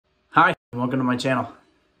Hi, and welcome to my channel.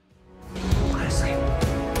 Honestly.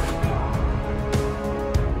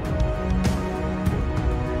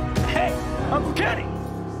 Hey, Uncle Kenny!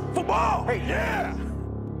 Football! Hey, yeah!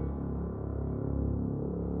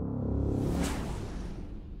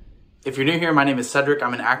 If you're new here, my name is Cedric.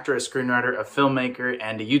 I'm an actor, a screenwriter, a filmmaker,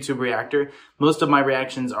 and a YouTube reactor. Most of my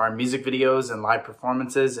reactions are music videos and live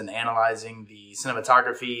performances and analyzing the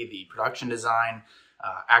cinematography, the production design,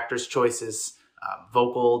 actors' choices,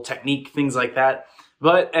 vocal technique, things like that.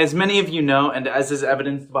 But as many of you know, and as is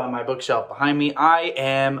evidenced by my bookshelf behind me, I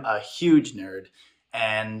am a huge nerd.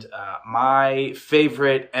 And my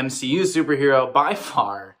favorite MCU superhero by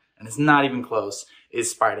far, and it's not even close, is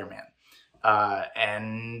Spider-Man.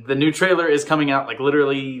 And the new trailer is coming out like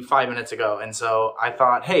literally 5 minutes ago. And so I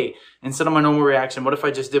thought, hey, instead of my normal reaction, what if I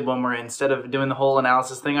just did one where instead of doing the whole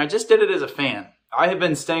analysis thing, I just did it as a fan. I have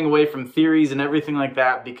been staying away from theories and everything like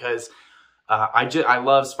that because I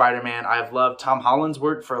love Spider-Man. I've loved Tom Holland's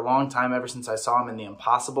work for a long time, ever since I saw him in The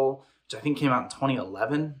Impossible, which I think came out in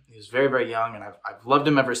 2011. He was very, very young, and I've loved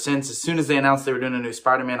him ever since. As soon as they announced they were doing a new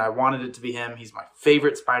Spider-Man, I wanted it to be him. He's my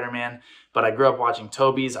favorite Spider-Man, but I grew up watching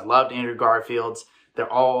Tobey's. I loved Andrew Garfield's.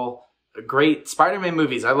 They're all great Spider-Man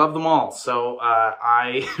movies. I love them all. So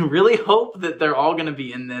I really hope that they're all going to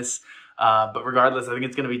be in this. But regardless, I think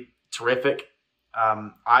it's going to be terrific.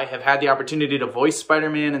 I have had the opportunity to voice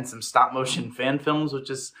Spider-Man in some stop-motion fan films, which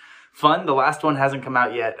is fun. The last one hasn't come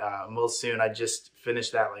out yet. Will soon. I just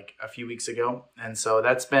finished that like a few weeks ago. And so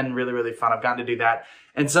that's been really, really fun. I've gotten to do that.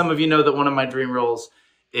 And some of you know that one of my dream roles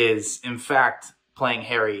is, in fact, playing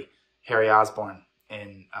Harry Osborn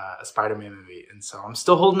in a Spider-Man movie. And so I'm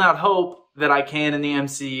still holding out hope that I can in the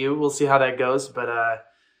MCU. We'll see how that goes. But,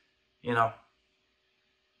 you know,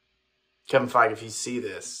 Kevin Feige, if you see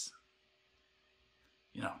this,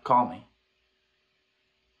 you know, call me.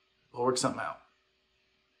 We'll work something out.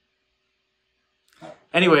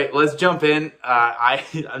 Anyway, let's jump in.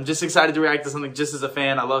 I'm just excited to react to something just as a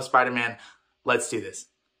fan. I love Spider-Man. Let's do this.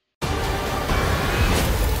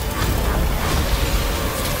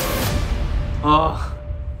 Oh.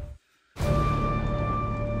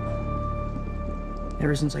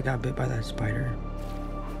 Ever since I got bit by that spider,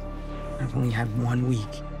 I've only had 1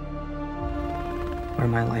 week where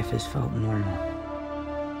my life has felt normal.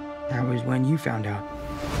 That was when you found out.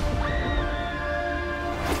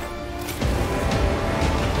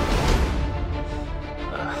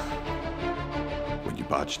 When you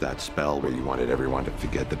botched that spell where you wanted everyone to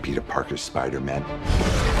forget that Peter Parker's Spider-Man,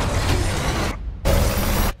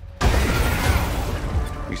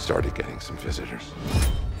 we started getting some visitors.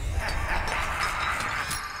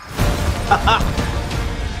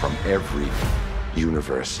 From every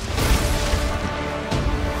universe.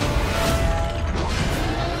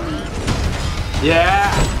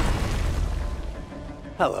 Yeah!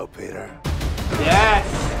 Hello, Peter. Yes!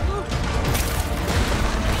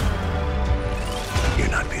 You're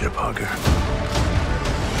not Peter Parker.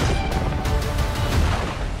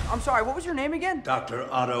 I'm sorry, what was your name again?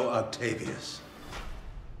 Dr. Otto Octavius.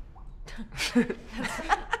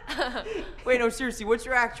 Wait, no, seriously, what's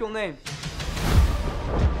your actual name?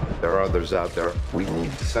 There are others out there. We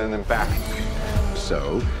need to send them back.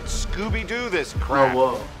 So, Scooby-Doo this crap.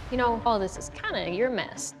 Oh, whoa. You know, all this is kind of your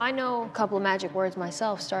mess. I know a couple of magic words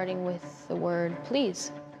myself, starting with the word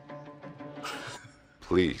please.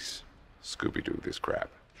 Please, Scooby-Doo this crap.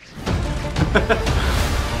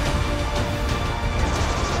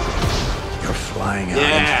 You're flying out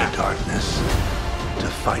into the darkness to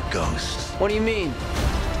fight ghosts. What do you mean?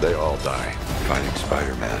 They all die fighting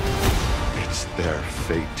Spider-Man. It's their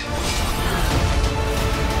fate.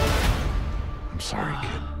 I'm sorry,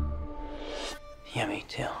 kid. Yeah, me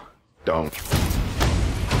too. Don't.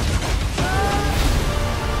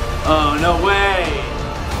 Oh, no way!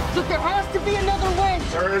 Look, there has to be another way!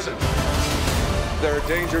 There isn't. They're a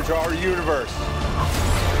danger to our universe.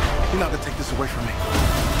 You're not gonna take this away from me.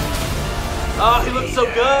 Oh, he looks so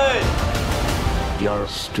good! You're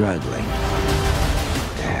struggling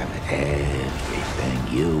to have everything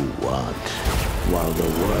you want while the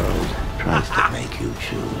world tries to make you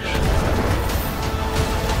choose.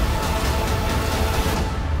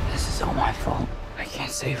 This is all my fault. I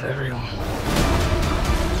can't save everyone.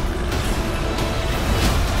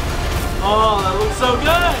 Oh, that looks so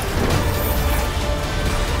good!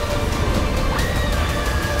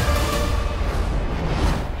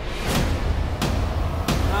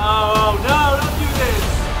 Oh, no, don't do this!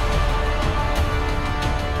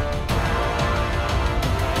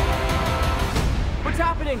 What's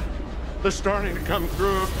happening? They're starting to come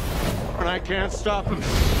through, and I can't stop them.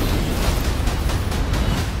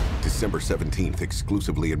 This December 17th,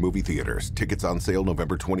 exclusively in movie theaters. Tickets on sale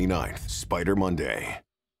November 29th. Spider Monday.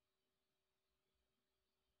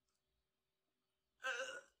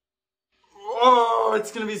 Oh,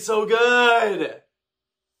 it's gonna be so good.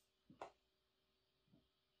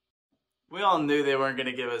 We all knew they weren't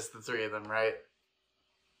gonna give us the three of them, right?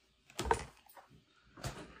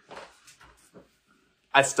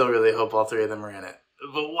 I still really hope all three of them are in it.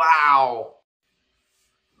 But wow.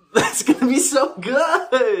 That's gonna be so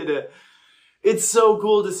good. It's so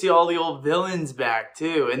cool to see all the old villains back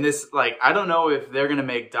too. And this, like, I don't know if they're gonna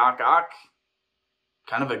make Doc Ock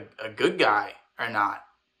kind of a good guy or not.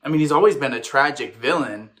 I mean, he's always been a tragic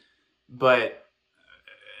villain, but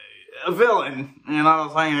a villain. And I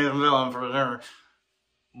was saying he's a villain for sure.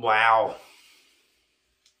 Wow.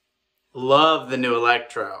 Love the new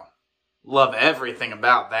Electro. Love everything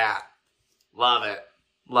about that. Love it.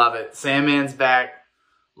 Love it. Sandman's back.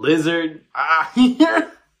 Lizard.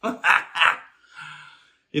 Here.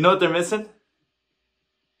 You know what they're missing?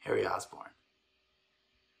 Harry Osborn.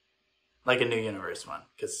 Like a New Universe one,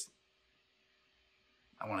 because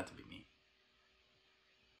I want it to be me.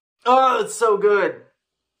 Oh, it's so good.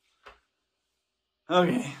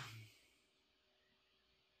 Okay.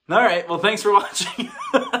 All right. Well, thanks for watching.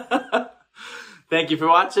 Thank you for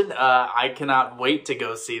watching. I cannot wait to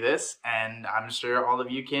go see this, and I'm sure all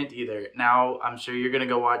of you can't either. Now, I'm sure you're going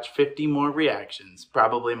to go watch 50 more reactions,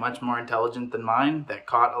 probably much more intelligent than mine, that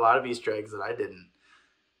caught a lot of Easter eggs that I didn't.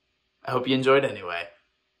 I hope you enjoyed anyway.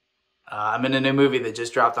 I'm in a new movie that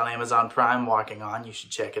just dropped on Amazon Prime, Walking On. You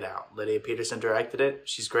should check it out. Lydia Peterson directed it.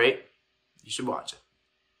 She's great. You should watch it.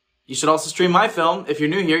 You should also stream my film. If you're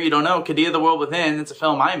new here, you don't know, Kadia the World Within. It's a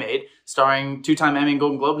film I made, starring two-time Emmy and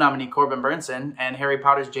Golden Globe nominee Corbin Burnson and Harry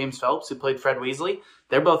Potter's James Phelps, who played Fred Weasley.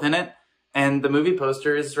 They're both in it, and the movie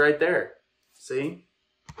poster is right there. See?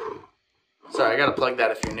 Sorry, I gotta plug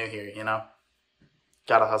that if you're new here, you know?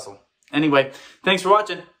 Gotta hustle. Anyway, thanks for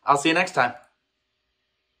watching. I'll see you next time.